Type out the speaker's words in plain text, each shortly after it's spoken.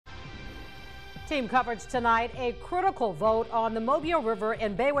Team coverage tonight. A critical vote on the Mobile River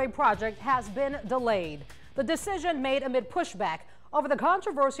and Bayway project has been delayed. The decision made amid pushback over the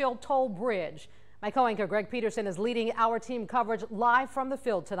controversial toll bridge. My co-anchor Greg Peterson is leading our team coverage live from the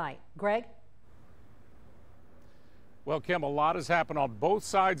field tonight. Greg? Well, Kim, a lot has happened on both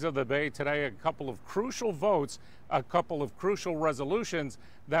sides of the bay today. A couple of crucial votes, a couple of crucial resolutions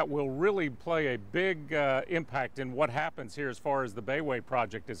that will really play a big impact in what happens here as far as the Bayway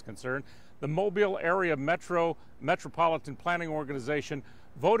project is concerned. The Mobile Area Metropolitan Planning Organization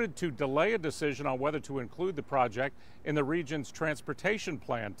voted to delay a decision on whether to include the project in the region's transportation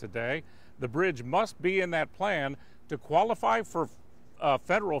plan today. The bridge must be in that plan to qualify for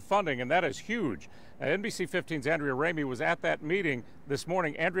federal funding, and that is huge. NBC 15's Andrea Ramey was at that meeting this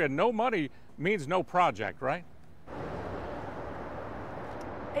morning. Andrea, no money means no project, right?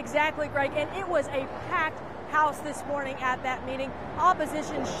 Exactly, Greg, and it was a packed house this morning at that meeting.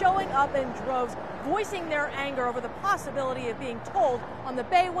 Opposition showing up in droves, voicing their anger over the possibility of being tolled on the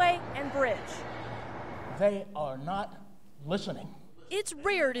Bayway and bridge. They are not listening. It's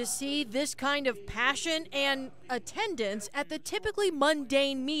rare to see this kind of passion and attendance at the typically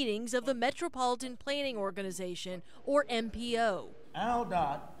mundane meetings of the Metropolitan Planning Organization, or MPO.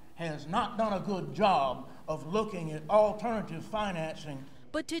 ALDOT has not done a good job of looking at alternative financing.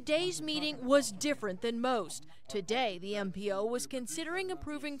 But today's meeting was different than most. Today, the MPO was considering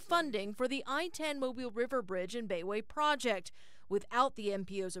approving funding for the I-10 Mobile River Bridge and Bayway project. Without the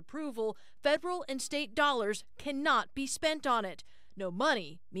MPO's approval, federal and state dollars cannot be spent on it. No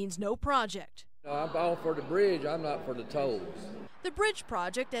money means no project. I'm all for the bridge, I'm not for the tolls. The bridge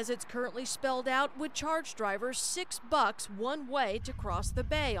project, as it's currently spelled out, would charge drivers $6 one way to cross the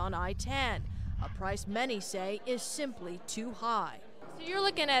bay on I-10, a price many say is simply too high. So you're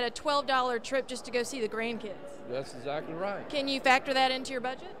looking at a $12 trip just to go see the grandkids? That's exactly right. Can you factor that into your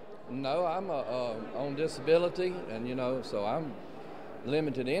budget? No, I'm on disability, and so I'm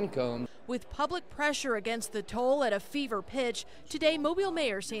limited income. With public pressure against the toll at a fever pitch, today Mobile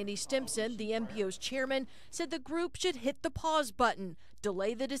Mayor Sandy Stimpson, the MPO's chairman, said the group should hit the pause button,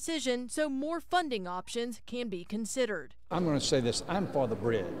 delay the decision so more funding options can be considered. I'm going to say this, I'm for the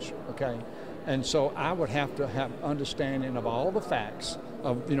bridge, okay? And so I would have to have understanding of all the facts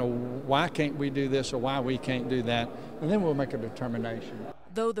of, why can't we do this or why we can't do that, and then we'll make a determination.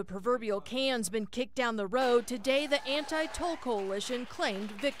 Though the proverbial can's been kicked down the road, today the Anti-Toll Coalition claimed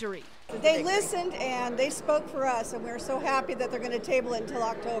victory. They listened and they spoke for us, and we're so happy that they're going to table it until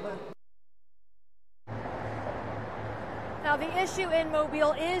October. Now, the issue in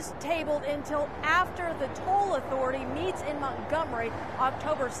Mobile is tabled until after the toll authority meets in Montgomery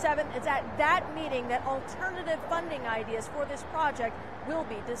October 7th. It's at that meeting that alternative funding ideas for this project will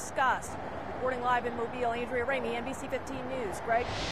be discussed. Reporting live in Mobile, Andrea Ramey, NBC 15 News. Greg?